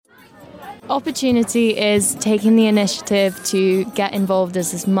Opportunity is taking the initiative to get involved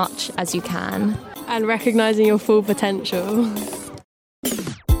as much as you can. And recognising your full potential.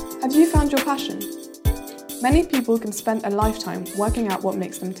 Have you found your passion? Many people can spend a lifetime working out what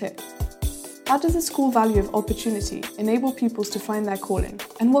makes them tick. How does the school value of opportunity enable pupils to find their calling,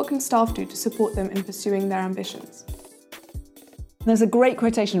 and what can staff do to support them in pursuing their ambitions? There's a great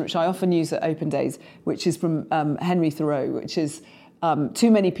quotation which I often use at open days, which is from Henry Thoreau, which is, too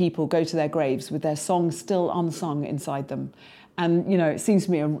many people go to their graves with their songs still unsung inside them. And, it seems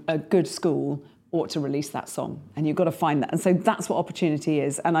to me a good school ought to release that song, and you've got to find that. And so that's what opportunity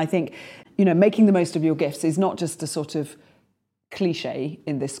is. And I think, making the most of your gifts is not just a sort of cliche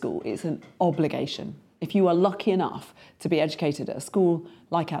in this school, it's an obligation. If you are lucky enough to be educated at a school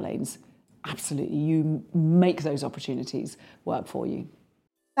like Alleyn's, absolutely, you make those opportunities work for you.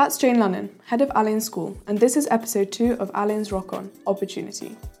 That's Jane Lunnan, head of Alleyn School, and this is episode 2 of Alleyn's ROCCK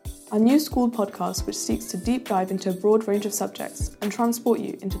Opportunity, our new school podcast which seeks to deep dive into a broad range of subjects and transport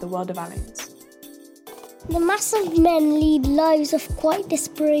you into the world of Alleyn's. The massive men lead lives of quiet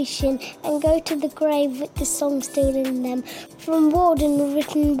desperation and go to the grave with the song still in them, from Warden,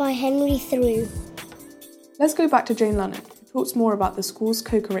 written by Henry Thoreau. Let's go back to Jane Lunnan, who talks more about the school's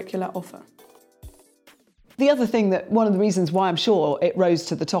co-curricular offer. The other thing one of the reasons why I'm sure it rose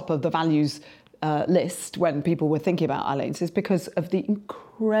to the top of the values list when people were thinking about Alleyn's is because of the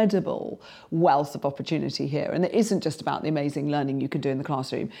incredible wealth of opportunity here. And it isn't just about the amazing learning you can do in the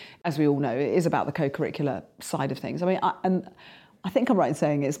classroom. As we all know, it is about the co-curricular side of things. I mean, I think I'm right in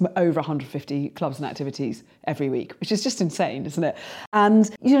saying it's over 150 clubs and activities every week, which is just insane, isn't it? And,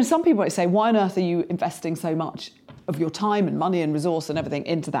 some people might say, why on earth are you investing so much of your time and money and resource and everything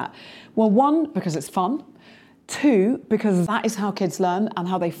into that? Well, one, because it's fun. 2, because that is how kids learn and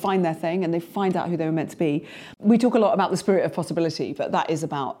how they find their thing and they find out who they were meant to be. We talk a lot about the spirit of possibility, but that is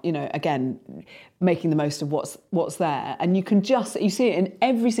about, again, making the most of what's there. And you see it in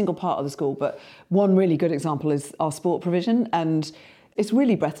every single part of the school, but one really good example is our sport provision, and it's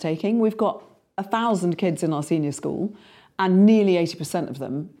really breathtaking. We've got 1,000 kids in our senior school, and nearly 80% of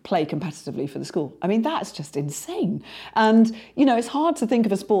them play competitively for the school. I mean, that's just insane. And, it's hard to think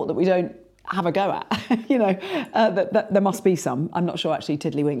of a sport that we don't have a go at. There must be some. I'm not sure actually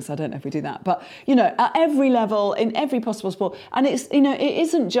tiddlywinks, I don't know if we do that. But, at every level, in every possible sport. And it's, it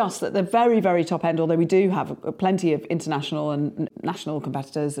isn't just that they're very, very top end, although we do have plenty of international and national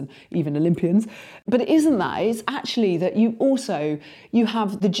competitors and even Olympians. But it isn't that. It's actually that you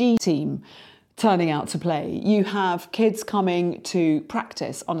have the G team turning out to play. You have kids coming to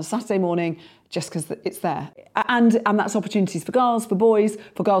practice on a Saturday morning just because it's there. And that's opportunities for girls, for boys,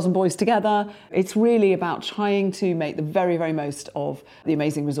 for girls and boys together. It's really about trying to make the very, very most of the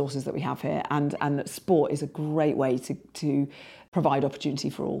amazing resources that we have here. And that sport is a great way to provide opportunity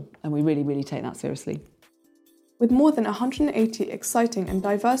for all. And we really, really take that seriously. With more than 180 exciting and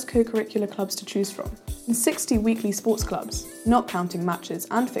diverse co-curricular clubs to choose from, and 60 weekly sports clubs, not counting matches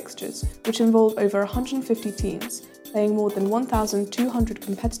and fixtures, which involve over 150 teams, playing more than 1,200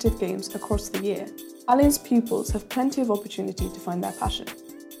 competitive games across the year, Alleyn's pupils have plenty of opportunity to find their passion.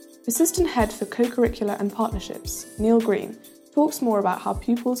 Assistant Head for Co-curricular and Partnerships, Neil Green, talks more about how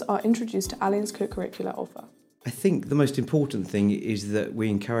pupils are introduced to Alleyn's co-curricular offer. I think the most important thing is that we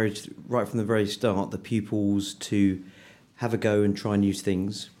encourage right from the very start the pupils to have a go and try new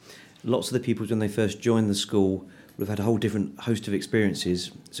things. Lots of the pupils, when they first join the school, would have had a whole different host of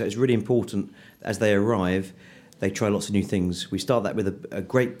experiences. So it's really important that as they arrive, they try lots of new things. We start that with a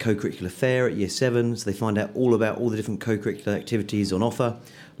great co-curricular fair at Year 7, so they find out all about all the different co-curricular activities on offer.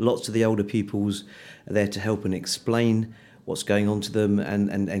 Lots of the older pupils are there to help and explain what's going on to them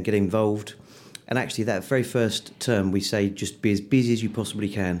and get involved. And actually that very first term we say just be as busy as you possibly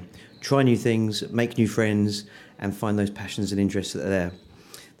can. Try new things, make new friends and find those passions and interests that are there.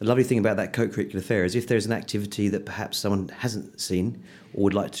 The lovely thing about that co-curricular fair is if there's an activity that perhaps someone hasn't seen or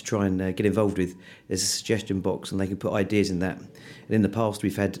would like to try and get involved with, there's a suggestion box and they can put ideas in that. And in the past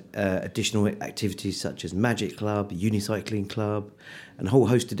we've had additional activities such as Magic Club, Unicycling Club, and a whole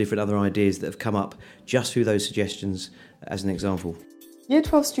host of different other ideas that have come up just through those suggestions as an example. Year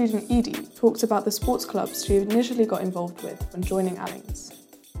 12 student Edie talks about the sports clubs she initially got involved with when joining Alleyn's.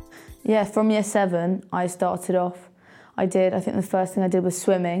 Yeah, from Year 7 I started off. I think the first thing I did was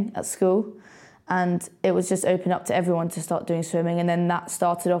swimming at school, and it was just open up to everyone to start doing swimming, and then that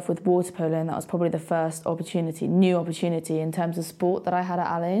started off with water polo, and that was probably the first new opportunity in terms of sport that I had at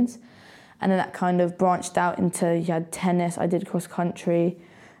Alleyn's. And then that kind of branched out into, you had tennis, I did cross country,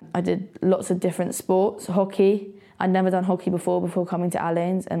 I did lots of different sports, hockey. I'd never done hockey before coming to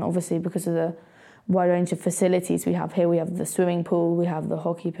Alleyn's, and obviously because of the wide range of facilities we have here, we have the swimming pool, we have the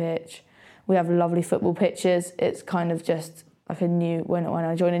hockey pitch, We have lovely football pitches. It's kind of just like a new, when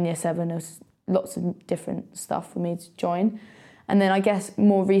I joined in year 7, there was lots of different stuff for me to join. And then I guess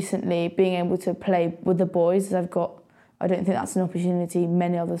more recently, being able to play with the boys, I don't think that's an opportunity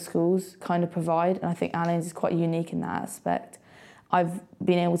many other schools kind of provide, and I think Alleyn's is quite unique in that aspect. I've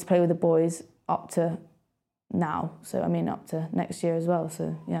been able to play with the boys up to now, so I mean up to next year as well,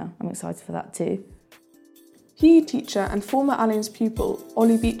 so yeah, I'm excited for that too. PE teacher and former Alleyn's pupil,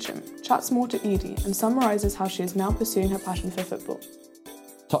 Ollie Beecham, chats more to Edie and summarises how she is now pursuing her passion for football.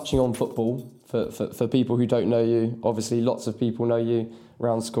 Touching on football, for people who don't know you, obviously lots of people know you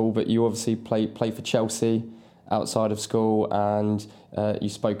around school, but you obviously play for Chelsea outside of school, and you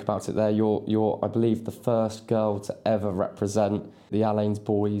spoke about it there. You're, I believe, the first girl to ever represent the Alleyn's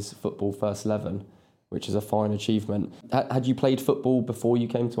boys football first 11, which is a fine achievement. Had you played football before you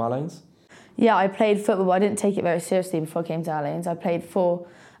came to Alleyn's? Yeah, I played football, but I didn't take it very seriously before I came to Alleyn's. I played for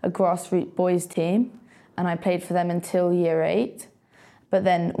a grassroots boys team, and I played for them until year 8. But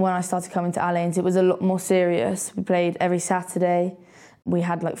then when I started coming to Alleyn's, it was a lot more serious. We played every Saturday. We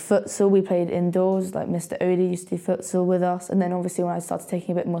had like futsal, we played indoors, like Mr. Odie used to do futsal with us. And then obviously when I started taking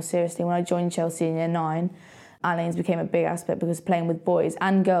it a bit more seriously, when I joined Chelsea in year 9, Alleyn's became a big aspect because playing with boys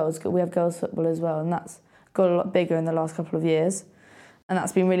and girls, we have girls football as well, and that's got a lot bigger in the last couple of years. And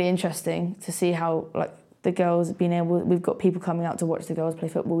that's been really interesting to see how like the girls have been able, we've got people coming out to watch the girls play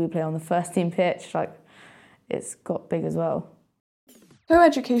football. We play on the first team pitch, like it's got big as well.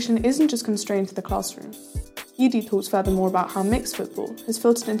 Co-education isn't just constrained to the classroom. Edie talks furthermore about how mixed football has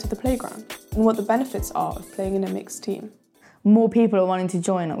filtered into the playground and what the benefits are of playing in a mixed team. More people are wanting to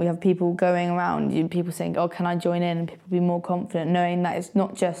join. Like we have people going around, people saying, oh, can I join in? And people be more confident, knowing that it's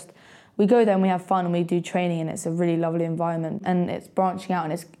not just, we go there and we have fun and we do training and it's a really lovely environment and it's branching out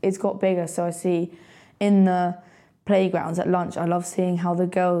and it's got bigger. So I see in the playgrounds at lunch, I love seeing how the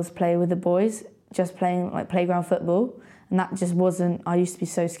girls play with the boys, just playing like playground football. And that just wasn't, I used to be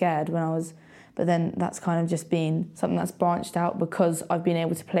so scared when I was, but then that's kind of just been something that's branched out because I've been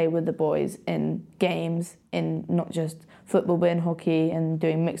able to play with the boys in games, in not just football, but in hockey and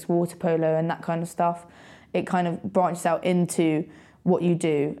doing mixed water polo and that kind of stuff. It kind of branches out into what you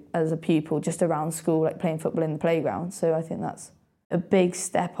do as a pupil just around school, like playing football in the playground. So I think that's a big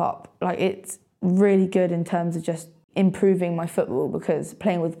step up. Like it's really good in terms of just improving my football because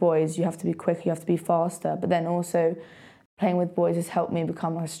playing with boys, you have to be quicker, you have to be faster, but then also playing with boys has helped me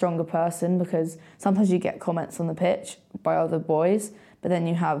become a stronger person because sometimes you get comments on the pitch by other boys, but then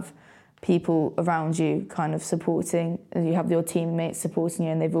you have people around you kind of supporting, and you have your teammates supporting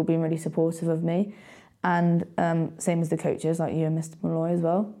you, and they've all been really supportive of me. And same as the coaches, like you and Mr. Malloy as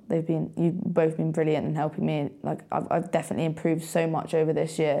well. You've both been brilliant in helping me. Like I've definitely improved so much over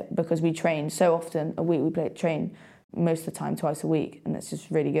this year because we train so often a week. We train most of the time twice a week, and it's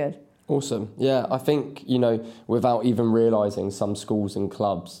just really good. Awesome. Yeah, I think, without even realising, some schools and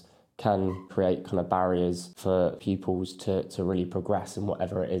clubs can create kind of barriers for pupils to really progress in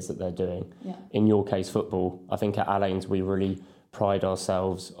whatever it is that they're doing. Yeah. In your case, football. I think at Alleyn's we really pride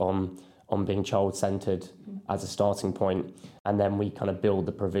ourselves on being child-centred as a starting point, and then we kind of build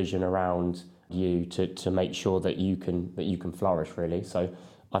the provision around you to make sure that you can flourish, really. So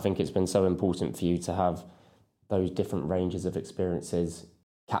I think it's been so important for you to have those different ranges of experiences,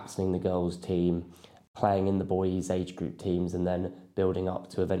 captaining the girls' team, playing in the boys' age group teams, and then building up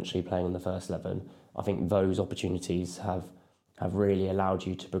to eventually playing in the first 11. I think those opportunities have really allowed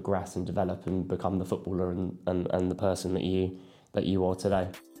you to progress and develop and become the footballer and the person that you are today.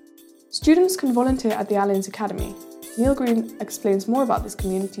 Students can volunteer at the Alleyn's Academy. Neil Green explains more about this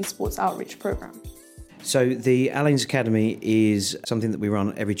community sports outreach programme. So the Alleyn's Academy is something that we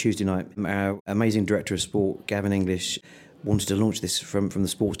run every Tuesday night. Our amazing director of sport, Gavin English, wanted to launch this from the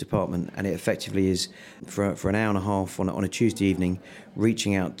sports department, and it effectively is for an hour and a half on a Tuesday evening,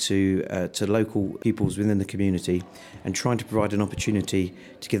 reaching out to local pupils within the community and trying to provide an opportunity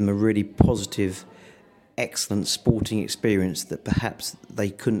to give them a really positive, excellent sporting experience that perhaps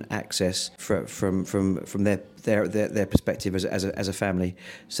they couldn't access from their perspective as a family.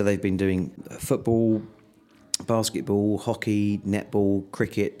 So they've been doing football, basketball, hockey, netball,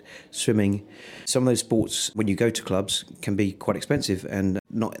 cricket, swimming. Some of those sports, when you go to clubs, can be quite expensive and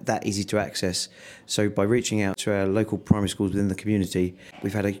not that easy to access. So by reaching out to our local primary schools within the community,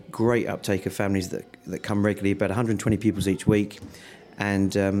 we've had a great uptake of families that come regularly, about 120 pupils each week.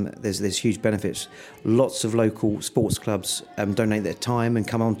 and there's huge benefits. Lots of local sports clubs donate their time and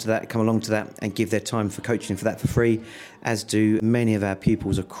come along to that, and give their time for coaching for free, as do many of our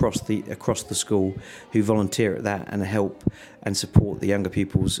pupils across the school who volunteer at that and help and support the younger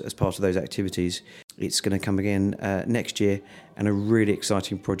pupils as part of those activities. It's going to come again next year, and a really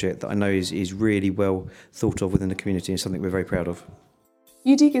exciting project that I know is really well thought of within the community and something we're very proud of.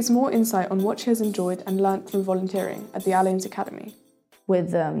 UD gives more insight on what she has enjoyed and learnt through volunteering at the Alleyn Academy.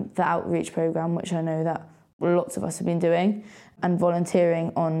 With the outreach programme, which I know that lots of us have been doing, and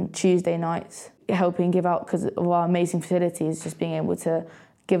volunteering on Tuesday nights, helping give out, because of our amazing facilities, just being able to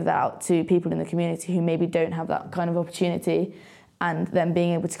give that out to people in the community who maybe don't have that kind of opportunity, and then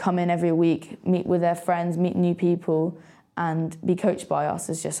being able to come in every week, meet with their friends, meet new people, and be coached by us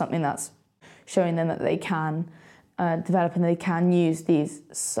is just something that's showing them that they can develop and they can use these,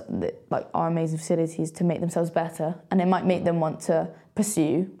 like our amazing facilities, to make themselves better. And it might make them want to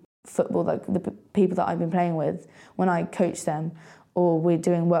pursue football. Like the people that I've been playing with, when I coach them or we're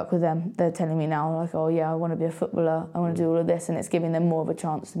doing work with them, they're telling me now, like, oh yeah, I want to be a footballer, I want to do all of this, and it's giving them more of a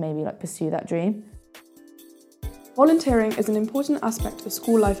chance to maybe like pursue that dream. Volunteering is an important aspect of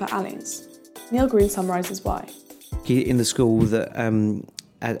school life at Alleyn's. Neil Green summarises why. In the school, that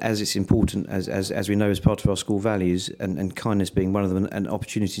as it's important, as we know, as part of our school values, and kindness being one of them, and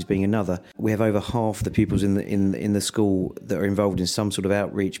opportunities being another, we have over half the pupils in the school that are involved in some sort of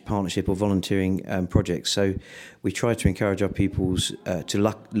outreach, partnership, or volunteering projects. So we try to encourage our pupils to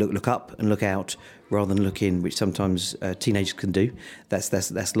look up and look out rather than look in, which sometimes teenagers can do.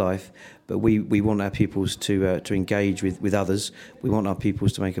 That's life. But we want our pupils to engage with others. We want our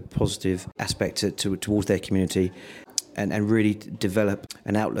pupils to make a positive aspect towards their community. And really develop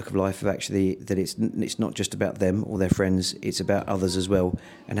an outlook of life of actually that it's not just about them or their friends, it's about others as well,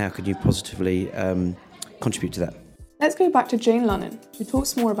 and how can you positively contribute to that. Let's go back to Jane Lunnan, who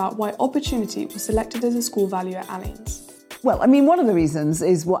talks more about why opportunity was selected as a school value at Alleyn's. Well, I mean, one of the reasons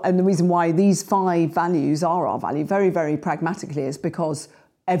is, and the reason why these 5 values are our value, very, very pragmatically, is because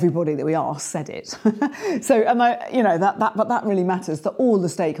everybody that we asked said it. So, and but that really matters to all the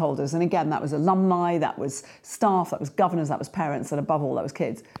stakeholders. And again, that was alumni, that was staff, that was governors, that was parents, and above all, that was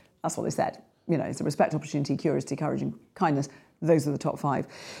kids. That's what they said. It's a respect, opportunity, curiosity, courage, and kindness. Those are the top 5.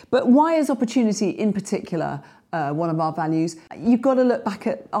 But why is opportunity in particular one of our values? You've got to look back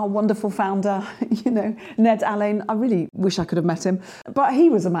at our wonderful founder, Ned Alleyn. I really wish I could have met him, but he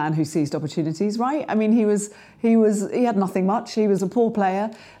was a man who seized opportunities, right? I mean, he had nothing much. He was a poor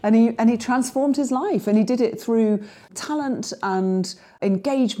player, and he transformed his life, and he did it through talent and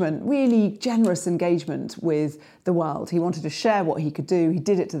engagement, really generous engagement with the world. He wanted to share what he could do. He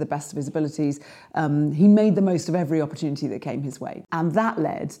did it to the best of his abilities. He made the most of every opportunity that came his way. And that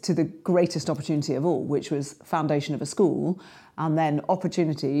led to the greatest opportunity of all, which was foundation of a school, and then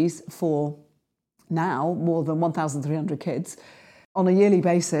opportunities for now more than 1,300 kids on a yearly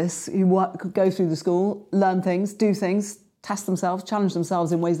basis who could go through the school, learn things, do things, test themselves, challenge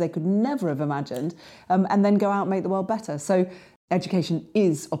themselves in ways they could never have imagined, and then go out and make the world better. So education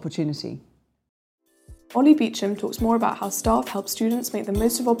is opportunity. Ollie Beecham talks more about how staff help students make the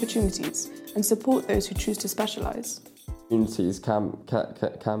most of opportunities and support those who choose to specialise. Opportunities can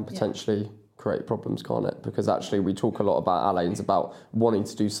potentially create problems, can't it? Because actually we talk a lot about Alleyn's, about wanting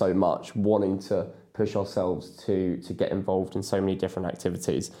to do so much, wanting to push ourselves to get involved in so many different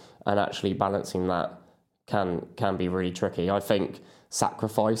activities, and actually balancing that can be really tricky. I think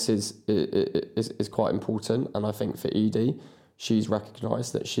sacrifice is quite important, and I think for Edie, she's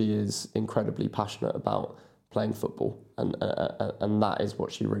recognised that she is incredibly passionate about playing football, and that is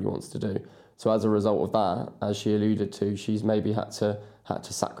what she really wants to do. So as a result of that, as she alluded to, she's maybe had to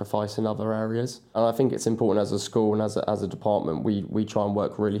sacrifice in other areas. And I think it's important as a school and as a department, we try and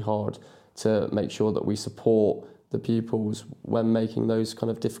work really hard to make sure that we support the pupils when making those kind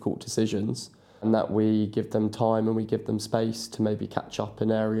of difficult decisions, and that we give them time and we give them space to maybe catch up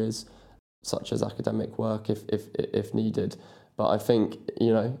in areas such as academic work if needed. But I think,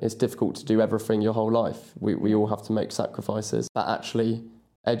 it's difficult to do everything your whole life. We all have to make sacrifices. But actually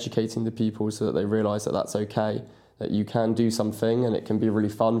educating the people so that they realise that that's okay, that you can do something and it can be really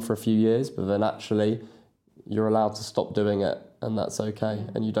fun for a few years, but then actually you're allowed to stop doing it, and that's okay.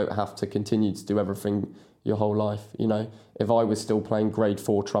 And you don't have to continue to do everything your whole life. If I was still playing grade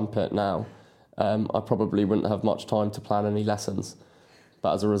 4 trumpet now, I probably wouldn't have much time to plan any lessons.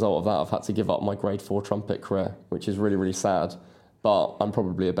 But as a result of that, I've had to give up my grade 4 trumpet career, which is really, really sad. But I'm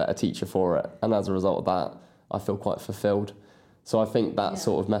probably a better teacher for it. And as a result of that, I feel quite fulfilled. So I think that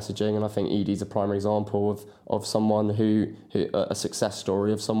sort of messaging, and I think Edie's a primary example of someone who a success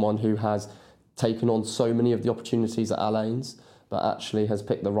story of someone who has taken on so many of the opportunities at Alleyn's, but actually has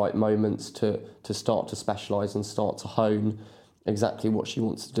picked the right moments to start to specialise and start to hone exactly what she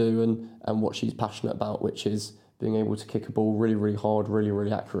wants to do and what she's passionate about, which is being able to kick a ball really, really hard, really,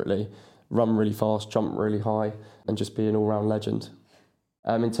 really accurately, run really fast, jump really high, and just be an all-round legend.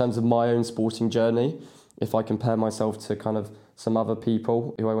 In terms of my own sporting journey, if I compare myself to kind of some other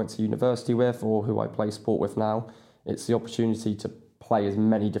people who I went to university with or who I play sport with now, it's the opportunity to play as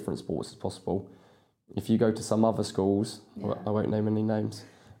many different sports as possible. If you go to some other schools, I won't name any names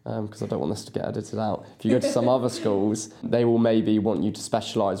because I don't want this to get edited out. If you go to some other schools, they will maybe want you to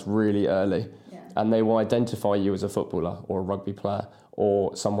specialise really early. And they will identify you as a footballer or a rugby player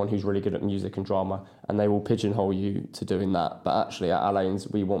or someone who's really good at music and drama, and they will pigeonhole you to doing that. But actually at Alleyn's,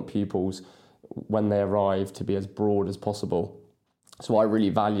 we want pupils, when they arrive, to be as broad as possible. So I really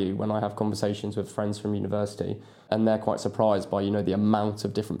value when I have conversations with friends from university, and they're quite surprised by, the amount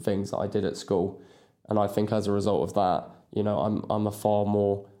of different things that I did at school. And I think as a result of that, I'm a far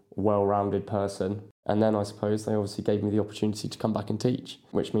more well-rounded person. And then I suppose they obviously gave me the opportunity to come back and teach,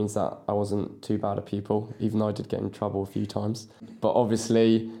 which means that I wasn't too bad a pupil, even though I did get in trouble a few times. But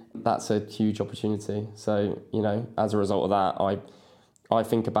obviously that's a huge opportunity. So, as a result of that, I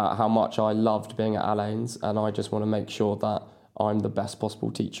think about how much I loved being at Alleyn's, and I just want to make sure that I'm the best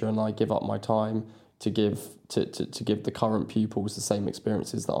possible teacher, and I give up my time to give the current pupils the same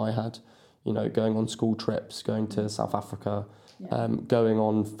experiences that I had. Going on school trips, going to South Africa, going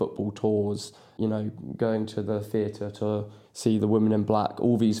on football tours, going to the theatre to see the Women in Black.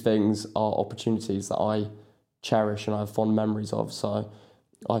 All these things are opportunities that I cherish and I have fond memories of. So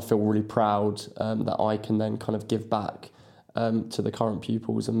I feel really proud that I can then kind of give back to the current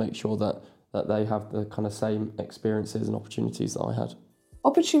pupils and make sure that they have the kind of same experiences and opportunities that I had.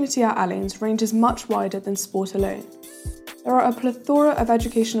 Opportunity at Alleyn's ranges much wider than sport alone. There are a plethora of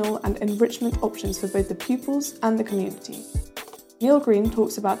educational and enrichment options for both the pupils and the community. Neil Green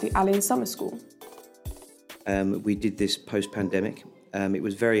talks about the Alleyn Summer School. We did this post-pandemic. It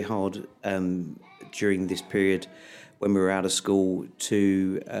was very hard during this period when we were out of school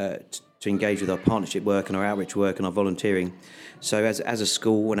to engage with our partnership work and our outreach work and our volunteering. So as a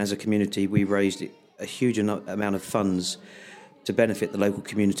school and as a community, we raised a huge amount of funds to benefit the local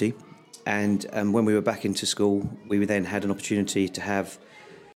community. And when we were back into school, we then had an opportunity to have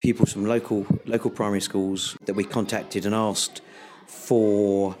pupils from local primary schools that we contacted and asked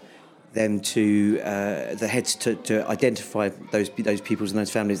for them to the heads to identify those pupils and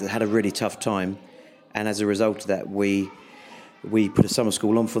those families that had a really tough time. And as a result of that, we put a summer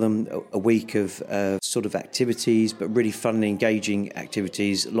school on for them, a week of sort of activities, but really fun and engaging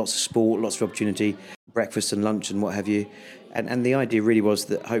activities, lots of sport, lots of opportunity, breakfast and lunch and what have you. And the idea really was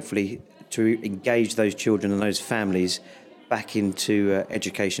that hopefully to engage those children and those families back into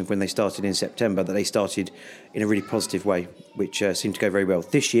education when they started in September, that they started in a really positive way, which seemed to go very well.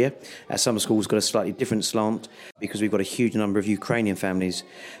 This year, our summer school's got a slightly different slant because we've got a huge number of Ukrainian families.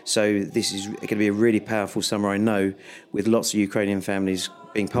 So this is going to be a really powerful summer, I know, with lots of Ukrainian families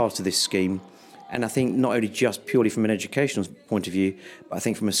being part of this scheme. And I think not only just purely from an educational point of view, but I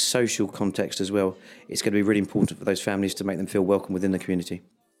think from a social context as well, it's going to be really important for those families to make them feel welcome within the community.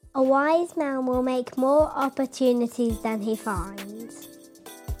 A wise man will make more opportunities than he finds.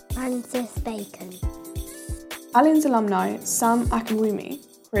 Francis Bacon. Alleyn's alumni Sam Akinwumi,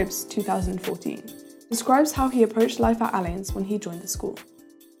 Cribs 2014, describes how he approached life at Alleyn's when he joined the school.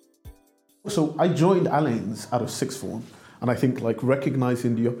 So I joined Alleyn's out of sixth form, and I think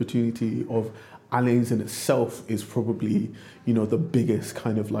recognising the opportunity of Alleyn's in itself is probably, the biggest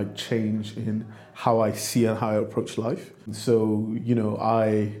kind of change in how I see and how I approach life. So,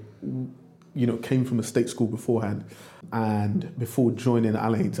 I, came from a state school beforehand, and before joining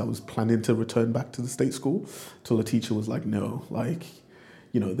Alleyn's, I was planning to return back to the state school till the teacher was like, no,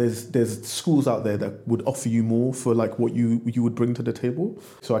 there's schools out there that would offer you more for what you would bring to the table.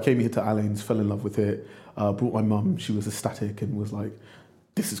 So I came here to Alleyn's, fell in love with it, brought my mum, she was ecstatic and was like,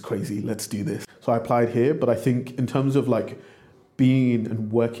 this is crazy, let's do this. So I applied here, but I think in terms of being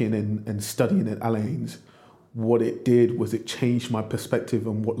and working and studying at Alleyn's, what it did was it changed my perspective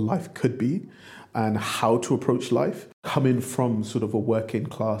on what life could be and how to approach life. Coming from sort of a working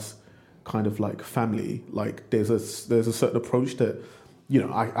class kind of family, there's a certain approach that,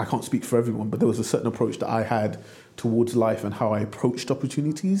 I can't speak for everyone, but there was a certain approach that I had towards life and how I approached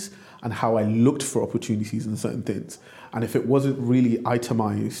opportunities and how I looked for opportunities in certain things. And if it wasn't really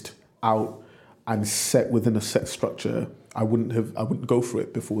itemized out and set within a set structure, I wouldn't go for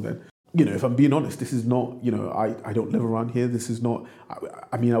it before then. If I'm being honest, this is not, I don't live around here. This is not,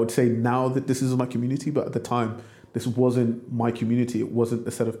 I would say now that this is my community, but at the time, this wasn't my community. It wasn't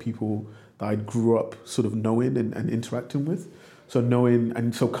a set of people that I grew up sort of knowing and interacting with.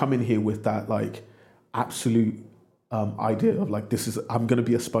 So coming here with that like absolute idea of like, I'm going to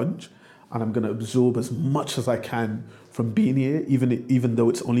be a sponge and I'm going to absorb as much as I can from being here, even though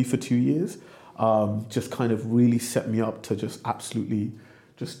it's only for 2 years, just kind of really set me up to just absolutely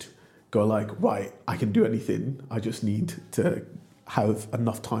just go like, right, I can do anything. I just need to have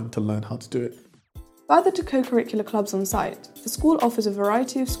enough time to learn how to do it. Further to co-curricular clubs on site, the school offers a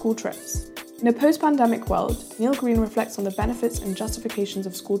variety of school trips. In a post-pandemic world, Neil Green reflects on the benefits and justifications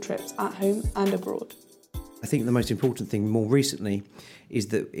of school trips at home and abroad. I think the most important thing more recently is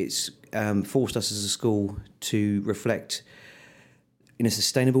that it's forced us as a school to reflect in a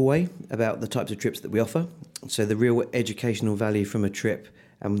sustainable way about the types of trips that we offer. So the real educational value from a trip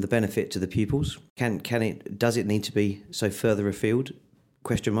and the benefit to the pupils. Does it need to be so further afield? ?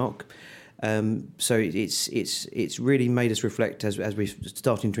 So it's really made us reflect as we're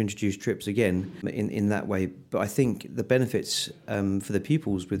starting to introduce trips again in that way. But I think the benefits for the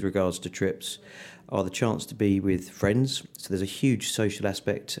pupils with regards to trips are the chance to be with friends. So there's a huge social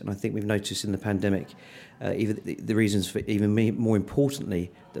aspect, and I think we've noticed in the pandemic even the reasons for even more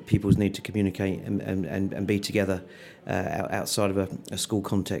importantly that pupils need to communicate and be together outside of a school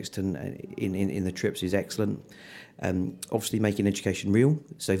context and in the trips is excellent. Obviously making education real,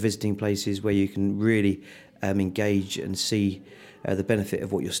 so visiting places where you can really engage and see the benefit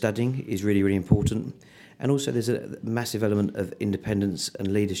of what you're studying is really, really important. And also there's a massive element of independence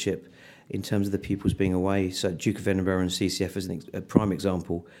and leadership in terms of the pupils being away. So Duke of Edinburgh and CCF as a prime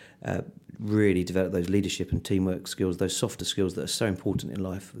example really develop those leadership and teamwork skills, those softer skills that are so important in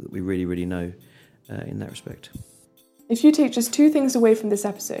life that we really, really know in that respect. If you take just 2 things away from this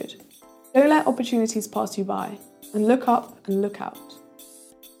episode, don't let opportunities pass you by, and look up and look out.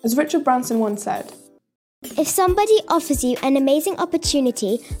 As Richard Branson once said, if somebody offers you an amazing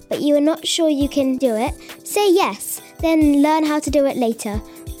opportunity, but you are not sure you can do it, say yes, then learn how to do it later.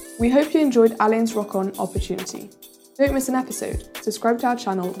 We hope you enjoyed Alleyn's Rock On opportunity. Don't miss an episode. Subscribe to our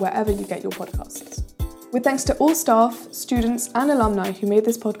channel wherever you get your podcasts. With thanks to all staff, students and alumni who made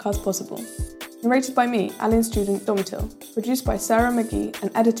this podcast possible. Narrated by me, Alleyn student Domitil, produced by Sarah McGee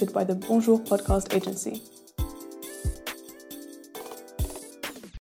and edited by the Bonjour Podcast Agency.